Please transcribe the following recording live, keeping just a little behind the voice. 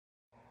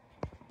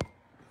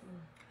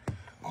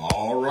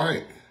All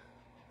right.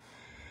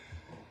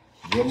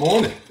 Good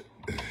morning.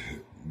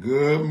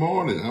 Good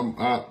morning.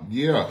 I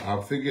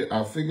figured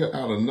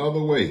out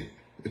another way.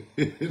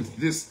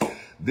 This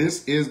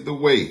is the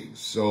way.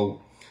 So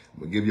I'm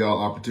gonna give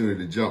y'all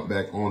opportunity to jump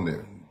back on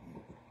there.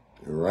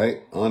 All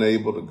right.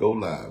 Unable to go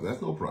live.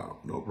 That's no problem.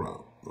 No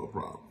problem. No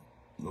problem.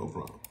 No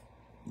problem.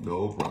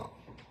 No problem.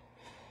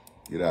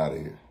 Get out of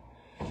here.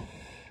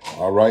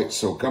 All right,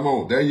 so come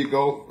on, there you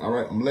go. All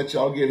right, I'm gonna let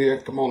y'all get here.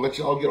 Come on, let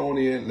y'all get on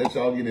in. Let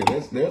y'all get in.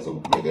 There's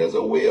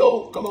a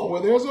will. Come on,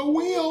 where there's a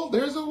will,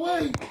 there's a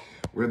way.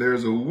 Where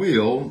there's a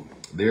will,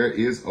 there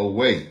is a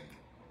way.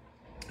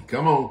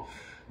 Come on.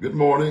 Good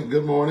morning.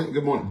 Good morning.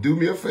 Good morning. Do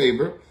me a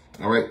favor.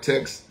 All right,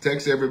 text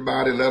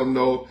everybody. Let them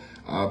know.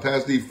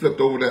 Pastor D flipped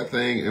over that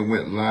thing and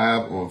went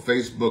live on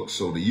Facebook.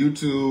 So the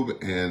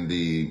YouTube and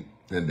the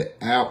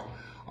app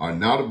are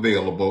not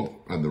available,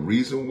 and the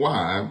reason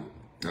why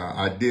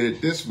I did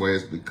it this way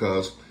is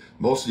because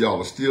most of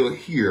y'all are still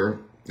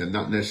here and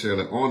not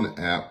necessarily on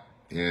the app.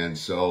 And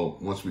so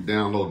once we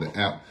download the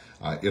app,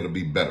 it'll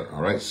be better.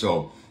 All right.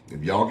 So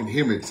if y'all can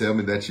hear me, tell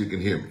me that you can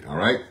hear me. All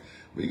right.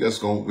 We're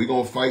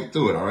going to fight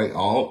through it. All right.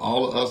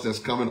 All of us that's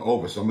coming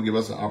over. So I'm going to give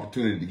us an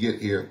opportunity to get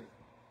here.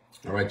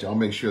 All right. Y'all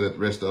make sure that the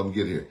rest of them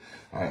get here.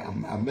 All right.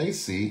 I may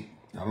see.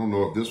 I don't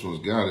know if this one's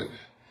got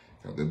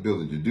the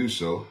ability to do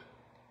so.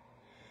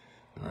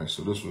 All right.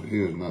 So this one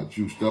here is not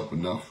juiced up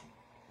enough.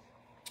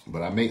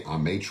 But I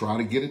may try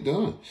to get it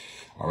done.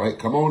 All right,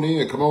 come on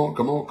in. Come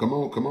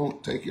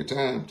on. Take your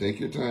time.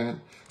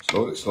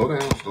 Slow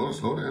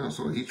down.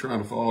 So he's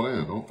trying to fall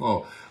down. Don't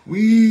fall.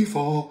 We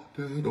fall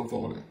down. Don't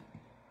fall down.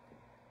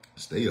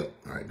 Stay up.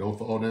 All right, don't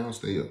fall down.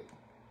 Stay up.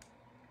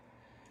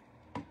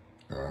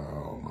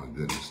 Oh my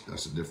goodness,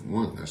 that's a different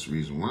one. That's the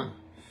reason why.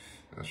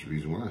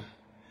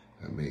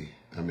 I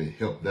may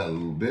help that a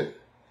little bit.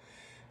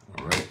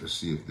 All right, let's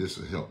see if this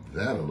will help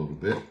that a little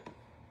bit.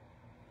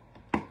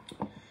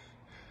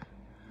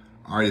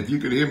 All right, if you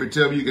can hear me,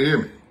 tell me you can hear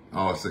me.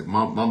 Oh, I say,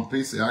 Mama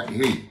P, say I can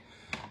hear you.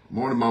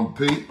 Morning, Mama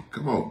P.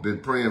 Come on, been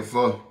praying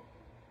for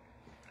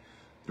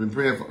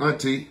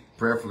Auntie.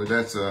 Prayerfully,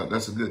 that's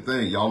a good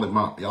thing. Y'all in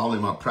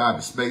my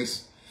private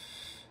space.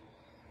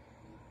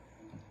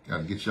 Got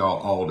to get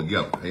y'all all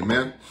together.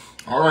 Amen.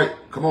 All right,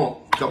 come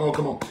on.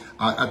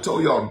 I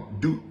told y'all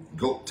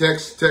go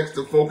text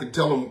the folk and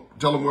tell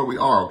them where we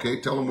are.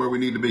 Okay, tell them where we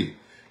need to be.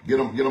 Get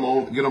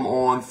them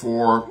on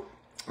for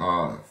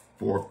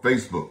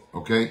Facebook.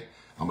 Okay.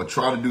 I'm going to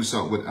try to do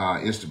something with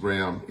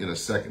Instagram in a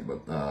second,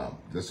 but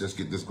let's just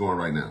get this going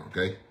right now,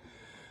 okay?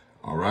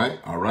 All right.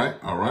 What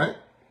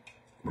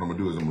I'm going to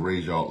do is I'm going to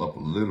raise y'all up a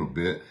little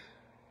bit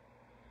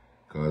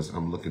because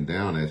I'm looking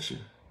down at you,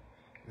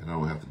 and I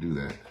don't have to do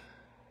that.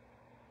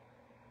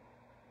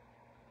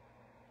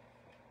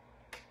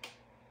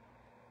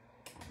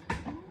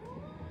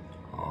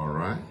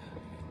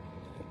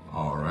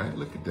 All right,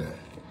 look at that.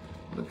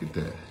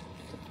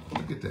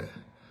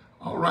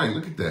 All right,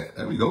 look at that.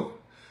 There we go.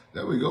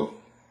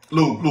 A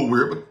little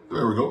weird, but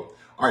there we go.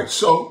 All right,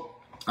 so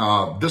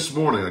this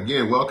morning,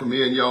 again, welcome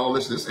in, y'all.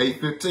 Listen, it's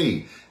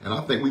 8:15, and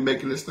I think we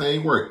making this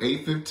thing work.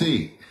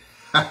 8:15.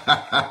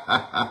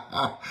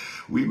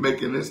 We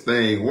making this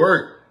thing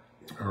work,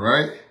 all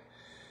right?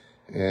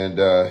 And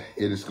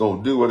it is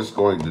going to do what it's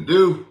going to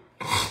do.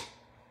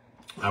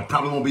 I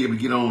probably won't be able to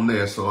get on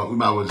there, so we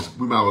might well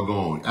go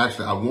on.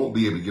 Actually, I won't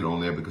be able to get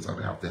on there because I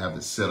have to have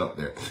it set up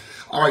there.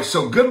 All right,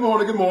 so good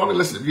morning.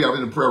 Listen, if you have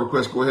any prayer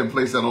requests, go ahead and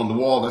place that on the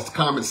wall. That's the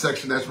comment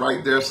section. That's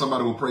right there.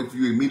 Somebody will pray for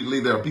you immediately.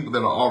 There are people that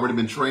have already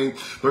been trained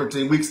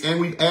 13 weeks, and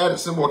we've added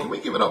some more. Can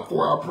we give it up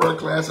for our prayer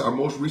class, our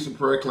most recent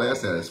prayer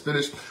class that has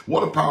finished?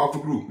 What a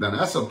powerful group. Now,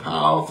 that's a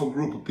powerful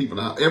group of people.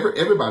 Now,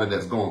 everybody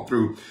that's gone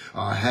through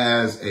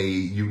has a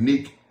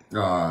unique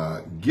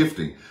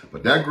gifting,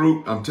 but that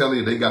group, I'm telling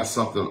you, they got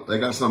something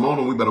on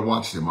them. We better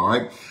watch them. All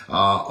right.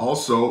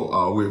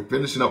 Also, we're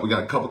finishing up. We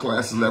got a couple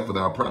classes left with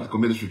our practical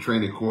ministry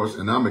training course,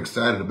 and I'm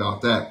excited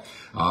about that.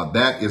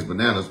 That is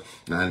bananas.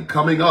 And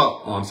coming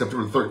up on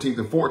September 13th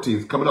and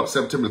 14th,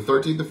 September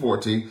 13th and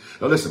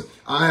 14th. Now listen,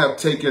 I have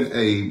taken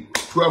a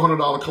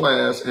 $1,200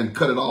 class and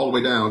cut it all the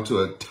way down to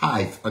a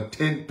tithe, a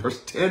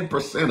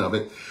 10% of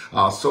it,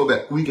 so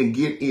that we can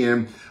get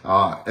in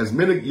as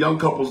many young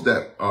couples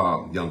that,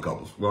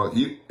 well,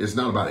 it's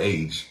not about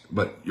age,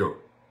 but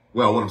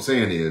what I'm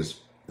saying is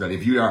that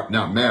if you are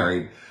not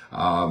married,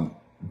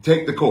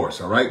 take the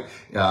course, all right?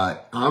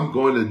 I'm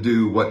going to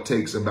do what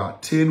takes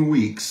about 10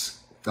 weeks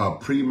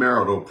of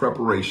premarital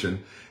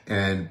preparation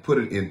and put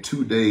it in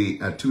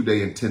a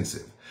two-day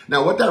intensive.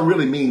 Now, what that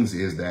really means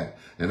is that,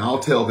 and I'll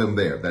tell them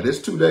there, that it's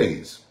 2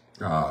 days,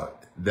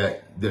 that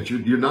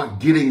you're not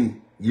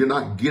getting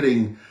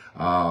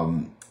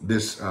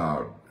this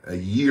a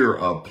year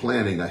of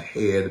planning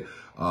ahead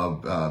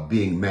of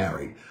being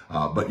married,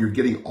 but you're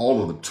getting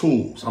all of the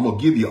tools. I'm gonna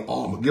give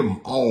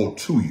them all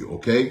to you,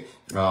 okay?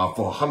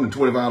 for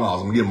 $125. I'm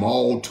going to give them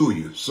all to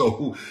you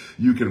so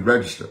you can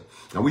register.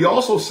 And we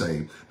also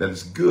say that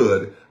it's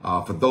good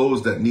for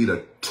those that need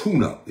a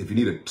tune-up. If you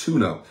need a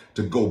tune-up,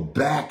 to go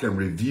back and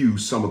review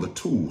some of the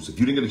tools. If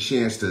you didn't get a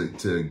chance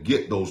to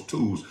get those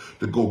tools,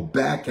 to go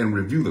back and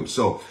review them.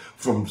 So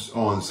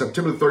on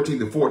September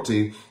 13th and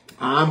 14th,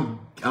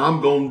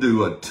 I'm going to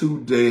do a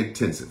 2-day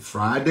intensive.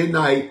 Friday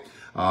night,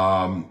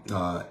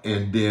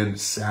 and then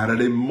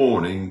Saturday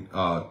morning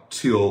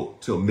till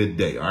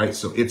midday. All right,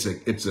 so it's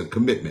a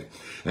commitment,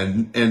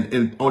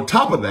 and on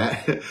top of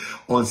that,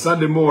 on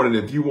Sunday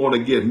morning, if you want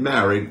to get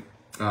married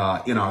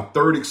in our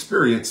third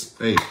experience,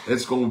 hey,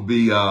 it's going to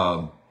be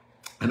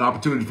an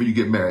opportunity for you to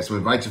get married. So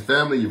invite your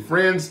family, your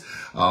friends.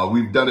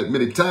 We've done it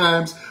many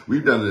times.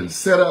 We've done it in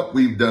setup.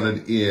 We've done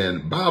it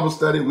in Bible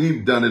study.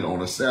 We've done it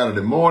on a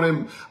Saturday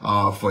morning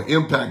for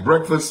Impact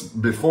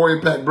Breakfast. Before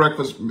Impact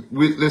Breakfast,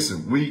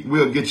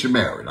 we'll get you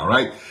married, all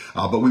right?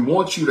 But we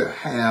want you to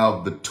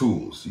have the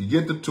tools. You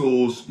get the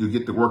tools. You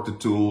get to work the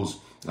tools.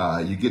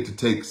 You get to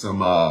take some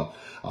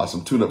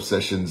tune-up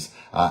sessions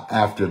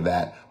after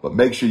that, but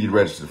make sure you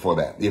register for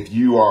that. If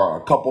you are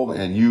a couple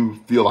and you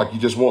feel like you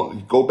just want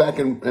to go back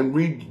and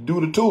redo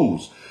the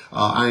tools,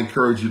 I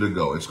encourage you to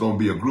go. It's going to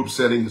be a group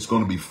setting. It's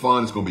going to be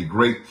fun. It's going to be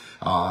great.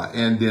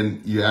 And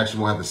then you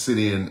actually won't have to sit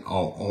in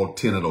all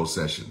 10 of those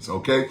sessions.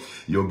 Okay.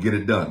 You'll get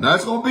it done. Now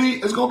it's going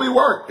to be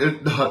work.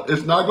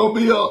 It's not going to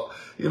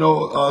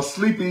be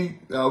sleepy.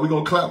 We're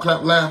going to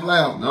clap, laugh.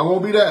 Now, it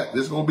won't be that.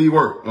 It's going to be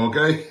work.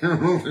 Okay. You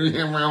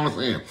know what I'm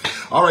saying?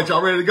 All right.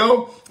 Y'all ready to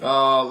go?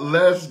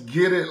 Let's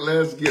get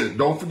it.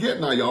 Don't forget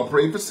now, y'all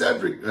pray for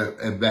Cedric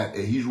and that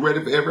he's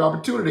ready for every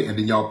opportunity. And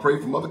then y'all pray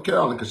for Mother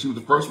Carolyn because she was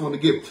the first one to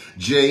get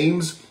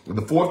James,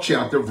 the 4th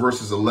chapter,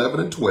 verses 11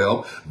 and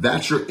 12.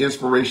 That's your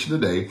inspiration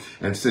today.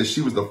 And since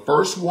she was the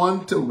first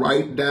one to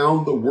write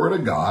down the word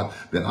of God,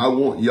 then I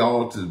want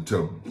y'all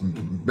to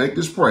make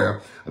this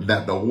prayer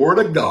that the word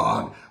of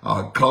God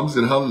comes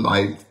in her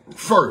life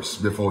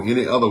first before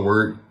any other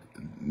word.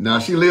 Now,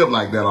 she lived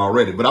like that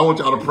already, but I want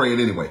y'all to pray it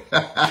anyway.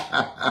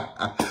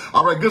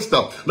 All right, good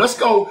stuff. Let's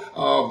go.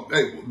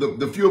 Hey,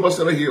 the few of us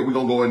that are here, we're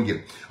going to go ahead and get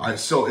it. All right,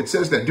 so it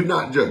says that do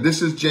not judge.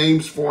 This is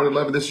James 4 and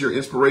 11. This is your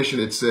inspiration.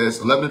 It says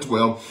 11 and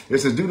 12. It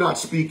says, do not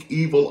speak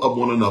evil of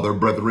one another,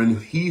 brethren.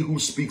 He who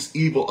speaks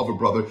evil of a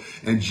brother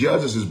and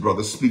judges his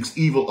brother speaks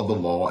evil of the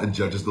law and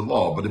judges the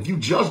law. But if you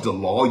judge the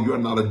law, you are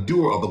not a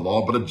doer of the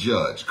law, but a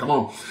judge. Come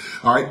on.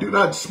 All right, do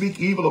not speak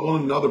evil of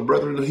one another,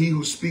 brethren. He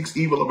who speaks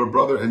evil of a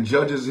brother and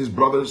judges his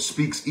brother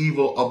speaks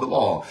evil of the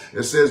law.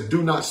 It says,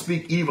 do not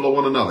speak evil of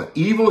one another.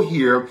 Evil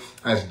here,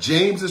 as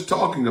James is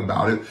talking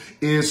about it,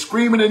 is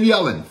screaming and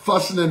yelling,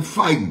 fussing and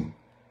fighting,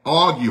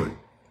 arguing.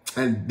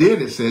 And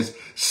then it says,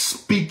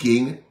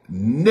 speaking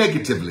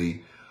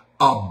negatively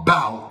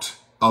about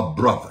a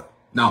brother.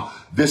 Now,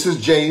 this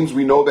is James.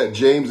 We know that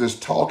James is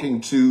talking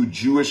to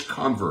Jewish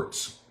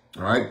converts.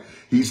 All right.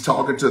 He's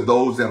talking to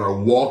those that are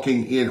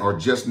walking in or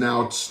just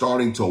now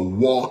starting to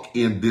walk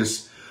in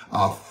this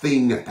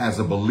thing as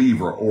a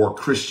believer or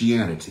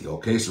Christianity.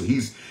 Okay. So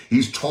he's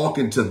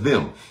talking to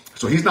them.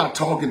 So he's not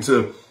talking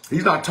to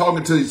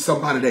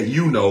somebody that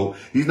you know.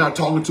 He's not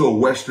talking to a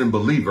Western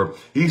believer.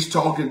 He's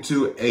talking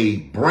to a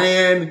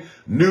brand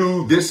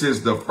new, this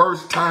is the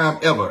first time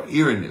ever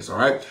hearing this. All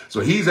right.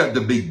 So he's at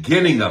the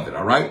beginning of it.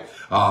 All right.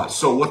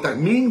 So what that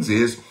means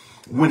is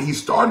when he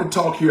started to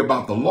talk here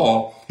about the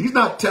law, he's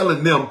not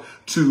telling them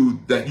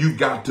that you've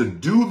got to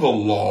do the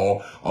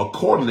law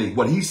accordingly.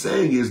 What he's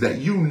saying is that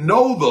you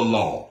know the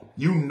law.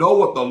 You know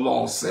what the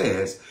law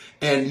says.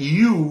 And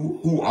you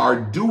who are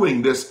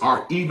doing this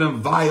are even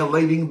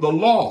violating the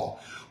law.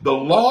 The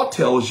law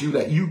tells you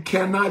that you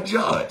cannot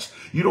judge.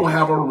 You don't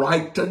have a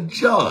right to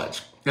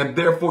judge. And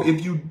therefore,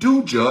 if you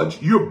do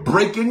judge, you're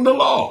breaking the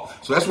law.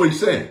 So that's what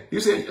he's saying.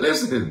 He's saying,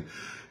 listen,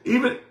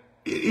 even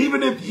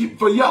if you,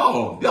 for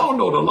y'all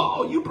know the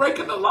law, you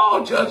breaking the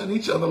law, judging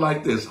each other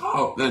like this.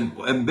 Oh,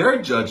 and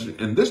their judgment,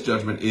 and this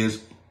judgment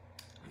is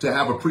to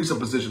have a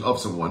presupposition of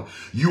someone.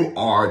 You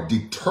are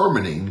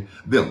determining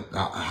them.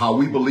 How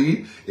we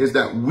believe is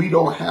that we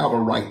don't have a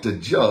right to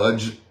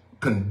judge,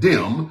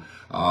 condemn.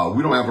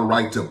 We don't have a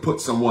right to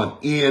put someone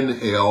in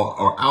hell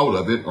or out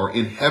of it, or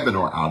in heaven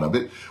or out of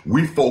it.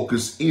 We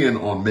focus in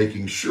on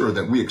making sure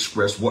that we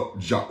express what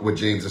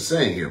James is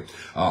saying here.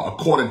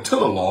 According to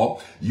the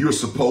law, you're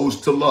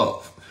supposed to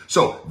love.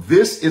 So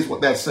this is what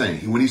that's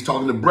saying. When he's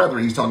talking to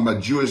brethren, he's talking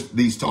about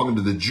he's talking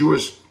to the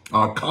Jewish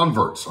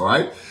converts. All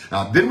right.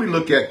 Then we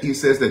look at, he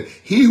says that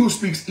he who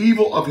speaks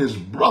evil of his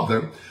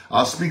brother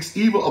speaks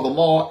evil of the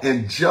law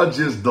and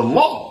judges the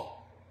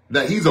law,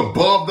 that he's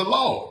above the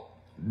law.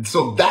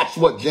 So that's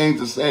what James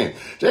is saying.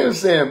 James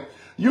is saying,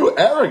 you're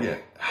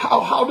arrogant.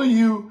 How do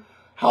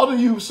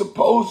you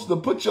suppose to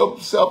put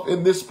yourself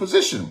in this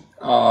position?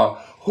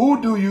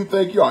 Who do you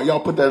think you are? Y'all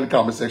put that in the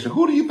comment section.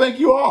 Who do you think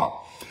you are?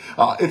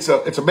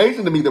 It's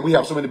amazing to me that we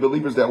have so many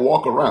believers that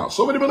walk around,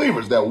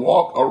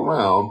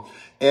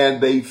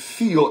 and they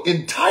feel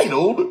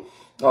entitled,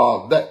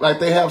 that like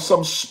they have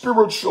some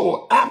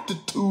spiritual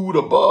aptitude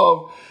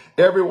above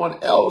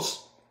everyone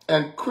else.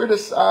 and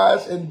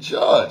criticize and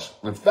judge.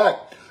 In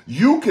fact,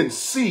 you can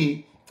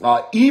see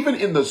even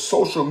in the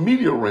social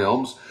media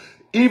realms,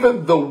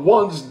 even the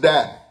ones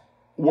that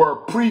were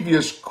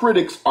previous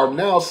critics are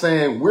now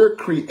saying we're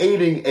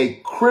creating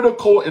a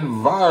critical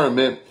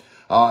environment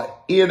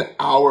in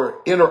our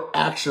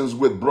interactions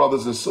with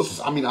brothers and sisters.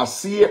 I mean, I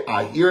see it,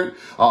 I hear it.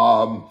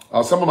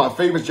 Some of my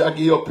favorites,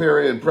 Jackie Hill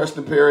Perry and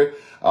Preston Perry,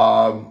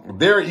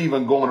 they're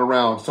even going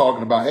around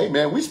talking about, hey,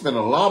 man, we spend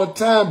a lot of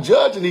time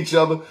judging each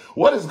other.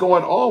 What is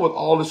going on with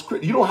all this?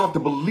 You don't have to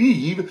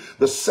believe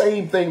the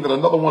same thing that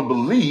another one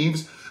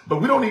believes, but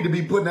we don't need to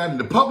be putting that in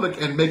the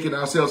public and making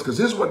ourselves, because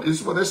this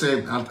is what they're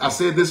saying. I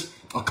said this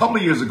a couple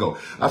of years ago.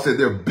 I said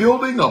they're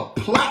building a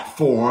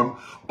platform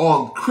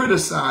on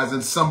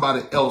criticizing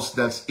somebody else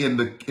that's in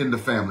the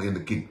family, in the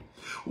kingdom.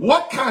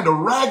 What kind of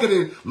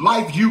raggedy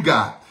life you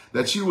got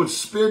that you would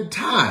spend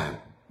time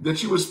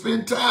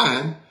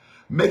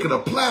making a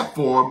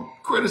platform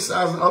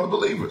criticizing other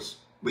believers?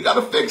 We got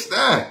to fix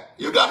that.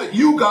 You got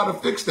to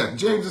fix that.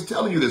 James is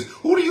telling you this.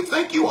 Who do you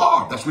think you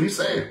are? That's what he's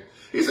saying.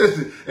 He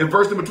says in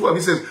verse number 12,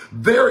 he says,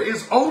 there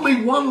is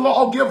only one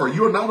lawgiver.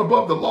 You're not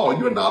above the law.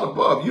 You're not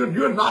above.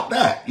 You're not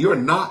that. You're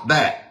not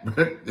that.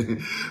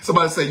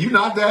 Somebody say, you're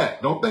not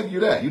that. Don't think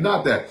you're that. You're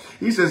not that.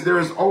 He says there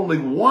is only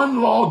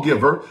one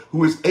lawgiver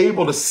who is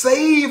able to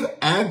save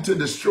and to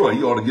destroy.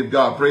 You ought to give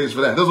God praise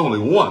for that. There's only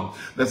one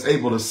that's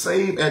able to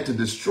save and to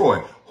destroy.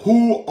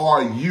 Who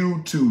are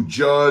you to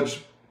judge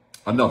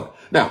another?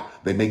 Now,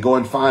 they may go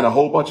and find a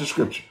whole bunch of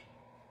scripture,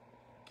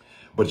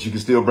 but you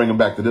can still bring them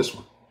back to this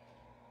one.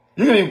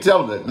 You can even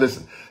tell them that,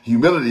 listen,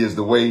 humility is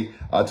the way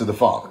to the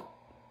Father.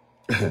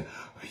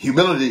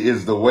 Humility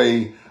is the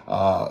way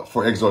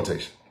for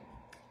exhortation.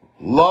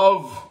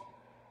 Love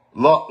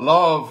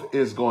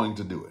is going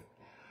to do it.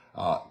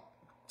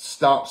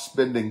 Stop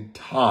spending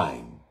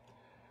time.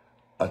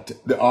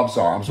 I'm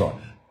sorry.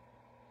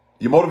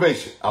 Your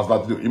motivation. I was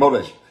about to do it. Your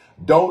motivation.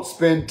 Don't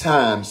spend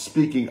time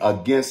speaking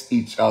against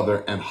each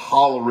other and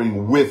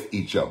hollering with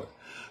each other.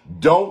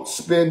 Don't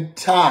spend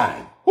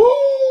time.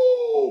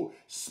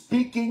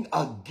 Speaking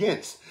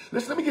against.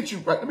 Listen, let me get you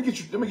right. Let me get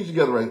you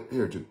together right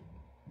here too.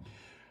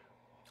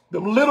 The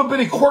little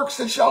bitty quirks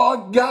that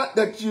y'all got,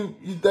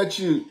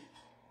 the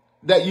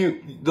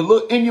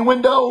little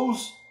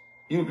innuendos.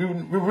 You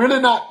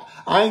really not.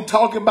 I ain't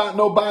talking about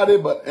nobody,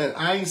 and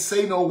I ain't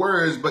say no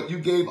words, but you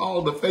gave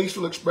all the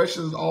facial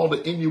expressions, all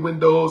the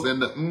innuendos,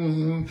 and the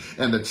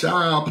and the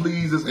child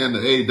pleases, and the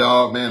hey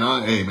dog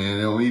man, hey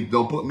man,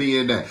 don't put me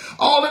in that.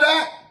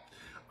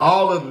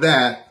 All of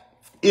that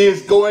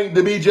is going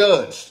to be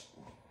judged.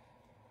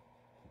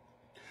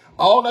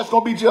 All that's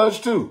going to be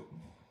judged too.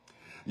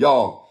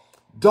 Y'all,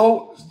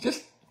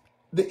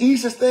 the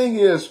easiest thing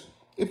is,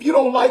 if you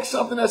don't like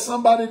something that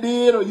somebody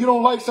did, or you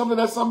don't like something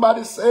that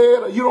somebody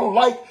said, or you don't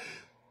like,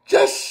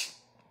 just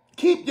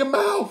keep your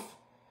mouth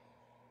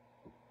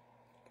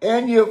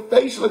and your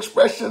facial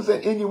expressions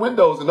and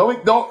innuendos. And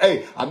don't,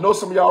 hey, I know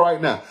some of y'all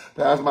right now,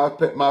 that's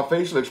my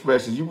facial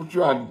expressions. You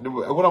trying,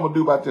 what I'm going to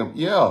do about them?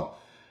 Yeah.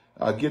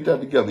 Get that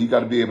together. You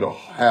got to be able to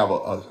have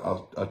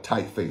a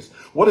tight face.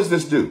 What does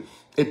this do?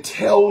 It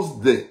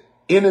tells the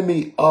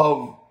enemy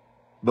of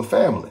the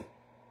family,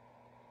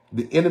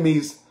 the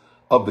enemies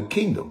of the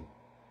kingdom,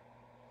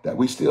 that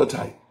we still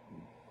tight.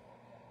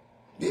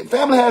 The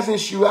family has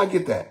issue, I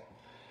get that.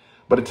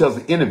 But it tells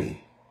the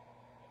enemy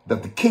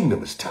that the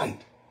kingdom is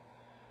tight.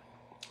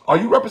 Are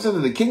you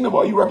representing the kingdom,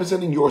 or are you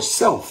representing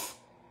yourself?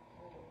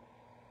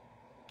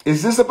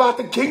 Is this about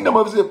the kingdom,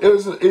 or is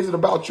it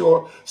about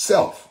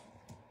yourself?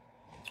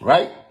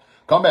 Right?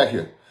 Come back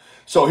here.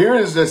 So here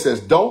it is that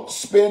says, don't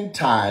spend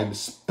time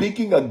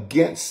speaking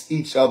against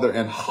each other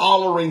and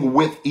hollering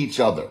with each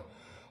other.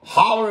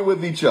 Hollering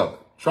with each other.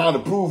 Trying to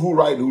prove who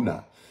right and who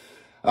not.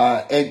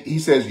 And he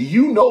says,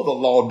 you know the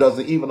law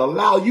doesn't even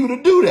allow you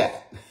to do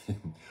that.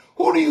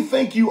 Who do you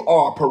think you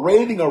are,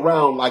 parading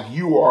around like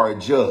you are a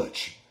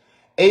judge,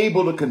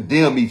 able to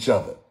condemn each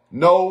other?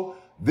 No,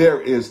 there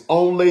is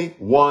only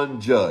one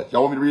judge.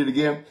 Y'all want me to read it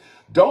again?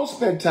 Don't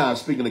spend time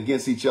speaking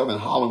against each other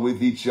and hollering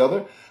with each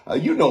other.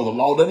 You know the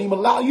law doesn't even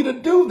allow you to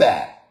do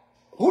that.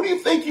 Who do you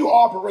think you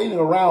are, parading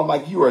around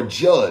like you're a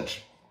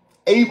judge,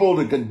 able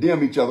to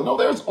condemn each other? No,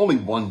 there's only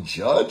one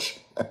judge.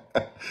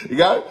 You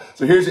got it?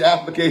 So here's your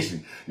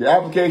application. Your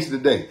application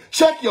today.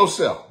 Check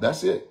yourself.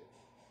 That's it.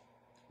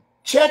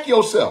 Check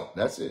yourself.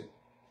 That's it.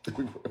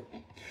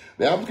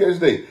 The application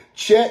today.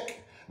 Check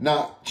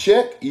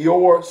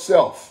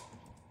yourself.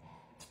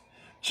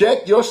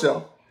 Check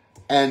yourself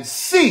and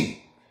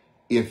see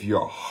if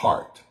your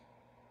heart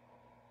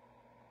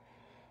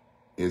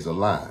is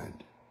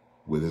aligned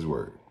with his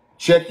word.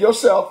 Check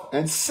yourself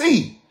and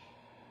see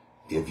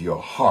if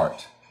your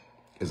heart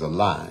is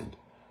aligned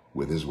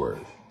with his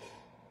word.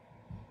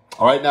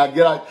 All right, now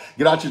get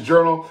out your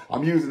journal.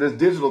 I'm using this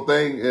digital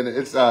thing, and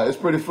it's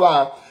pretty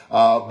fly.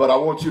 But I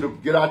want you to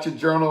get out your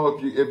journal.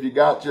 If you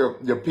got your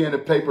pen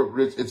and paper,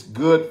 it's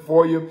good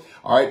for you.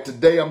 All right,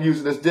 today I'm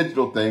using this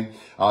digital thing.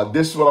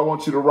 This is what I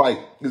want you to write.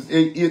 This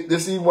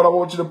is what I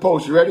want you to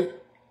post. You ready?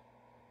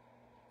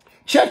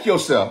 Check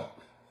yourself.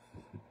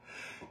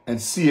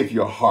 and see if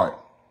your heart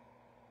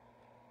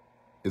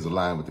is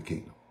aligned with the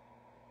kingdom.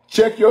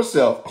 Check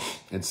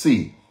yourself and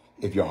see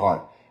if your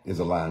heart is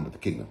aligned with the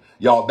kingdom.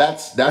 Y'all,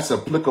 that's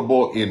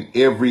applicable in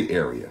every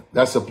area.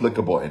 That's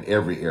applicable in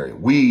every area.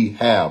 We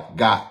have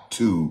got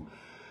to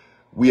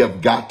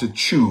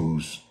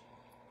choose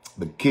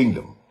the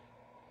kingdom,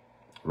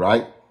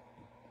 right?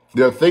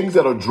 There are things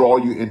that'll draw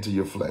you into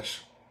your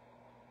flesh.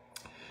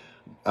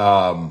 There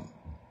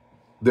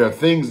are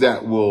things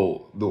that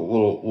will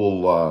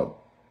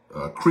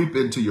creep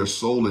into your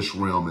soulish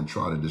realm and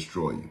try to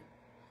destroy you.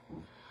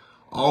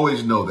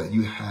 Always know that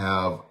you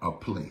have a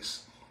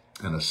place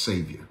and a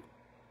savior.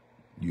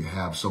 You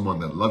have someone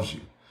that loves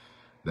you,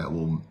 that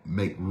will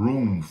make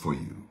room for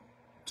you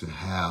to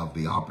have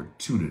the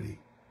opportunity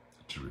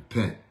to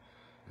repent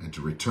and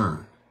to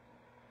return.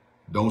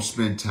 Don't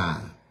spend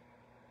time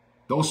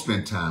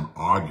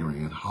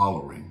arguing and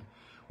hollering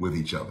with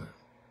each other.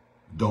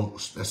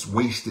 That's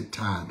wasted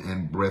time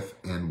and breath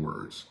and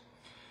words.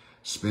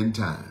 Spend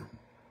time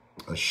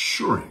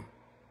assuring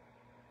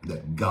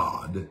that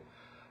God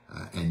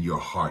and your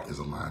heart is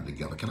aligned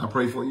together. Can I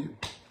pray for you?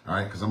 All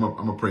right, because I'm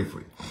gonna pray for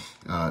you.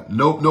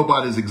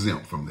 Nobody's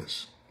exempt from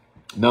this.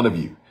 None of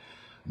you,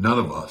 none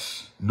of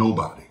us,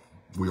 nobody.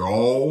 We're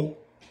all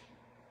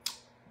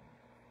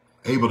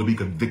able to be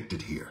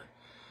convicted here,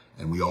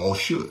 and we all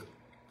should.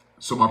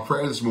 So my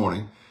prayer this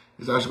morning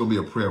is actually going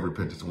to be a prayer of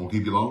repentance. I won't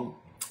keep you long,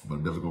 but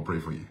I'm definitely going to pray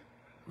for you.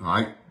 All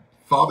right,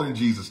 Father, in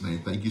Jesus' name,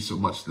 thank you so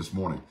much this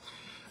morning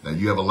that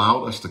you have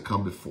allowed us to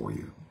come before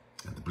you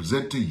and to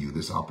present to you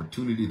this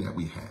opportunity that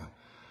we have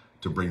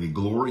to bring you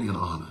glory and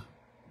honor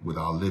with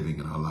our living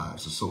in our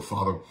lives. And so,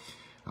 Father,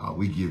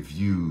 we give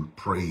you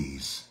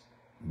praise.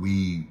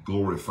 We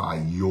glorify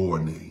your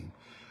name.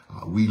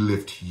 We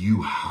lift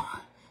you high.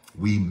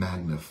 We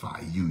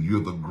magnify you.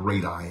 You're the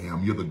great I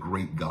am. You're the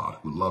great God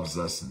who loves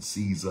us and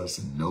sees us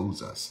and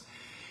knows us.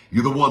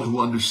 You're the one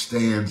who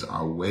understands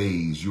our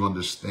ways. You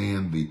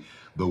understand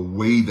the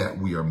way that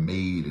we are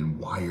made and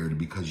wired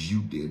because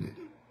you did it.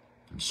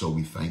 And so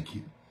we thank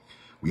you.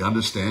 We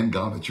understand,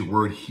 God, that your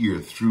word here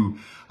through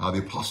the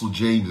Apostle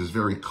James is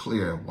very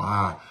clear.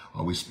 Why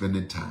are we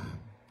spending time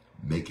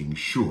making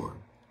sure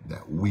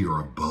that we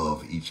are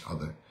above each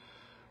other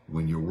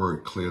when your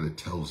word clearly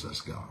tells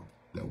us, God,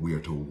 that we are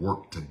to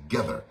work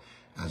together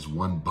as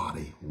one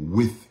body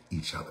with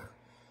each other.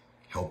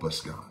 Help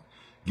us, God.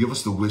 Give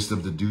us the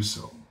wisdom to do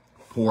so.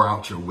 Pour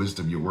out your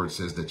wisdom. Your word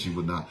says that you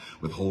would not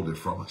withhold it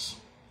from us.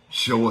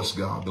 Show us,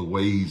 God, the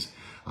ways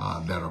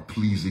that are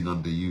pleasing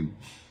unto you.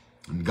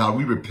 And God,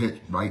 we repent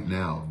right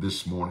now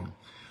this morning.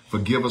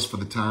 Forgive us for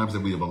the times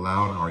that we have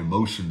allowed our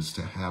emotions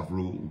to have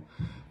rule.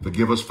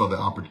 Forgive us for the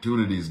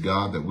opportunities,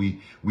 God, that we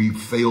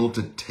failed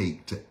to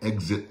take to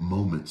exit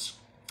moments.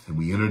 And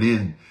we entered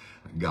in,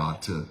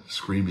 God, to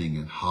screaming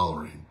and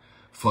hollering,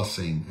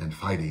 fussing and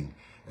fighting,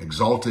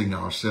 exalting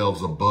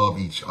ourselves above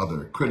each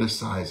other,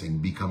 criticizing,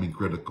 becoming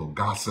critical,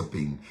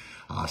 gossiping,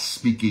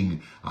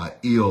 speaking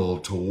ill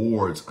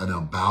towards and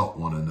about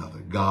one another.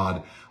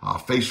 God,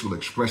 facial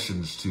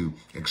expressions to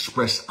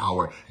express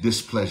our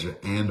displeasure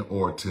and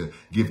or to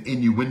give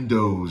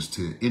innuendos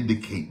to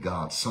indicate,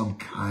 God, some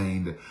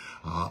kind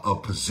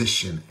of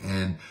position,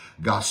 and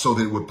God, so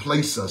that it would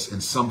place us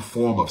in some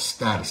form of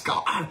status.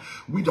 God,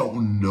 we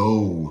don't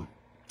know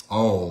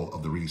all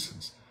of the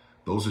reasons.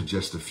 Those are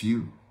just a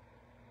few.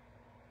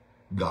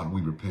 God,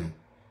 we repent.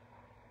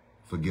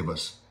 Forgive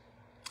us.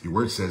 Your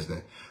word says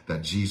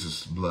that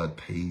Jesus' blood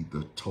paid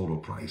the total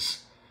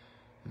price.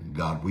 And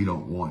God, we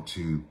don't want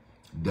to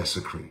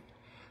desecrate.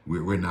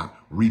 We're not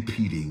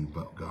repeating,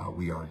 but God,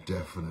 we are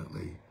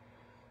definitely,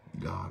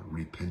 God,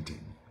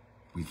 repenting.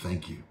 We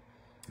thank you.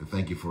 And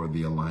thank you for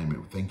the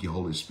alignment. Thank you,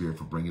 Holy Spirit,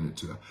 for bringing it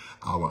to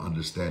our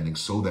understanding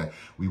so that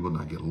we will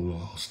not get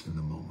lost in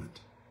the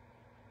moment.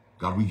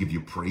 God, we give you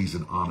praise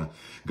and honor.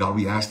 God,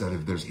 we ask that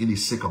if there's any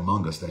sick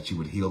among us, that you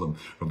would heal them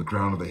from the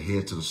crown of the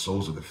head to the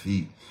soles of the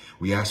feet.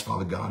 We ask,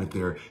 Father God, if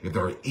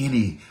there are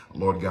any,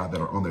 Lord God,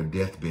 that are on their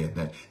deathbed,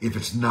 that if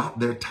it's not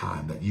their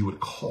time, that you would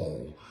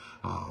call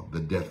the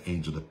death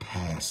angel to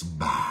pass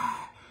by,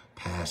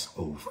 pass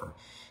over.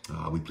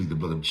 We plead the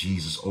blood of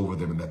Jesus over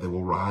them, and that they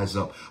will rise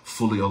up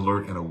fully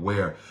alert and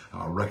aware,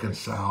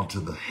 reconciled to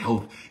the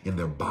health in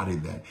their body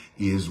that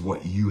is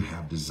what you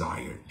have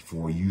desired.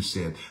 For you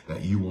said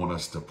that you want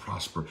us to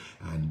prosper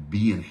and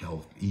be in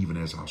health even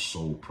as our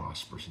soul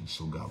prospers. And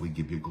so, God, we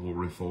give you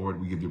glory for it.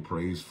 We give you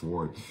praise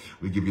for it.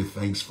 We give you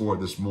thanks for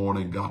it this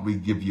morning. God, we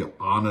give you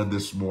honor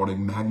this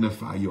morning.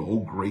 Magnify you, oh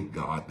great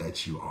God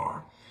that you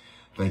are.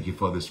 Thank you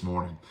for this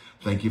morning.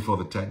 Thank you for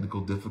the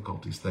technical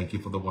difficulties. Thank you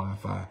for the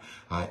Wi-Fi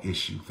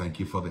issue. Thank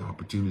you for the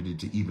opportunity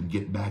to even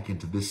get back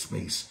into this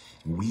space.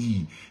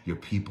 We, your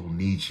people,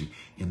 need you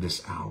in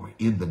this hour.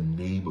 In the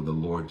name of the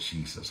Lord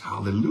Jesus.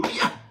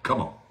 Hallelujah.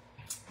 Come on.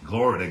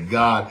 Glory to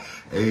God.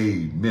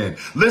 Amen.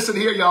 Listen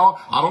here, y'all.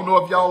 I don't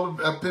know if y'all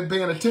have been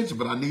paying attention,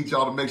 but I need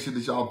y'all to make sure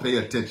that y'all pay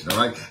attention, all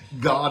right?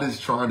 God is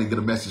trying to get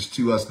a message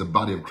to us, the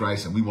body of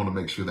Christ, and we want to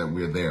make sure that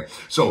we're there.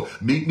 So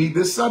meet me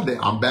this Sunday.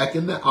 I'm back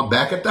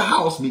at the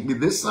house. Meet me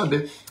this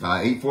Sunday,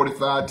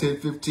 8:45,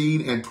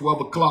 10:15, and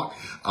 12 o'clock.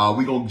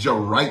 We're going to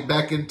jump right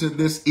back into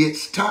this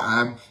It's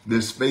Time,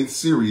 this faith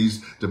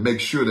series, to make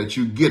sure that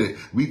you get it.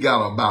 We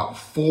got about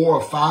 4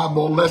 or 5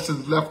 more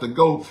lessons left to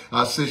go,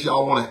 since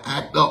y'all want to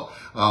act up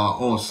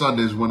on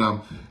Sundays when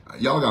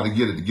y'all got to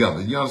get it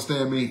together. You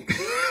understand me?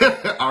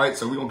 All right,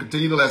 so we're going to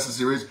continue the lesson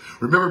series.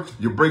 Remember,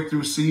 your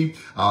breakthrough seed,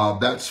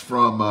 that's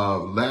from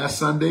last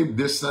Sunday,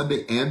 this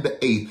Sunday, and the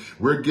 8th.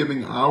 We're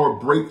giving our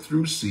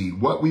breakthrough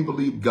seed, what we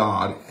believe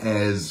God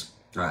has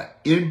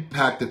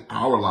impacted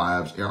our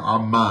lives, our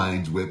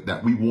minds with,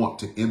 that we want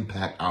to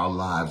impact our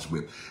lives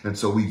with. And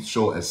so we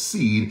show a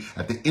seed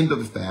at the end of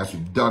the fast.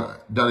 We've done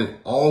it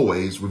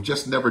always. We've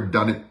just never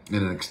done it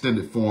in an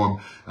extended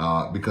form,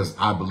 because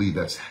I believe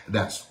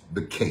that's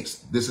the case.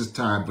 This is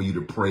time for you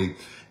to pray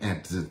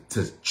and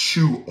to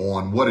chew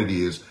on what it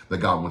is that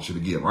God wants you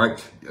to give. All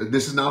right.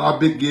 This is not our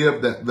big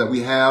give that we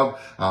have.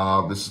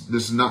 This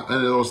is not any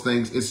of those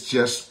things. It's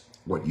just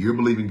what you're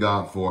believing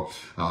God for.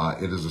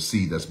 It is a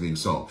seed that's being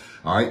sown.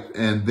 All right.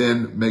 And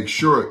then make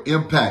sure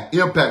impact.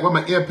 Where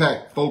my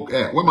impact folk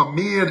at? Where my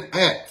men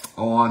at?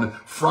 On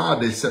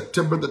Friday,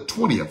 September the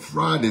 20th.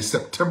 Friday,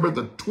 September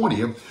the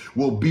 20th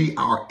will be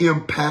our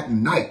impact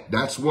night.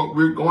 That's what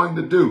we're going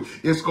to do.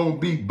 It's going to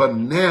be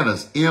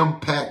bananas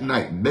impact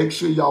night. Make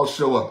sure y'all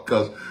show up,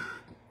 because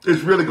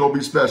it's really going to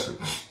be special.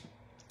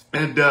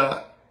 And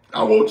I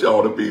want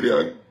y'all to be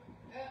there.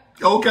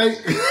 Okay.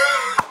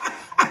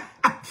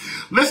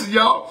 Listen,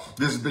 y'all,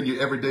 this has been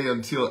your Everyday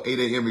Until 8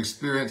 a.m.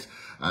 experience,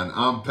 and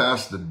I'm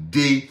Pastor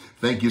D.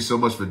 Thank you so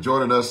much for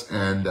joining us,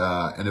 and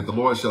if the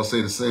Lord shall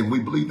say the same, we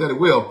believe that it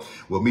will.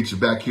 We'll meet you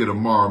back here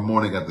tomorrow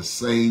morning at the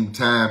same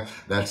time.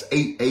 That's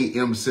 8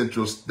 a.m.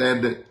 Central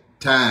Standard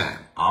Time.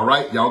 All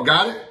right, y'all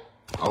got it?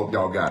 I hope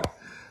y'all got it.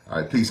 All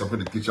right, peace. I'm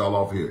going to get y'all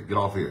off here. Get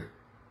off here.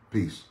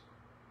 Peace.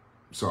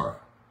 Sorry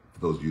for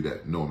those of you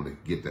that normally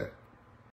get that.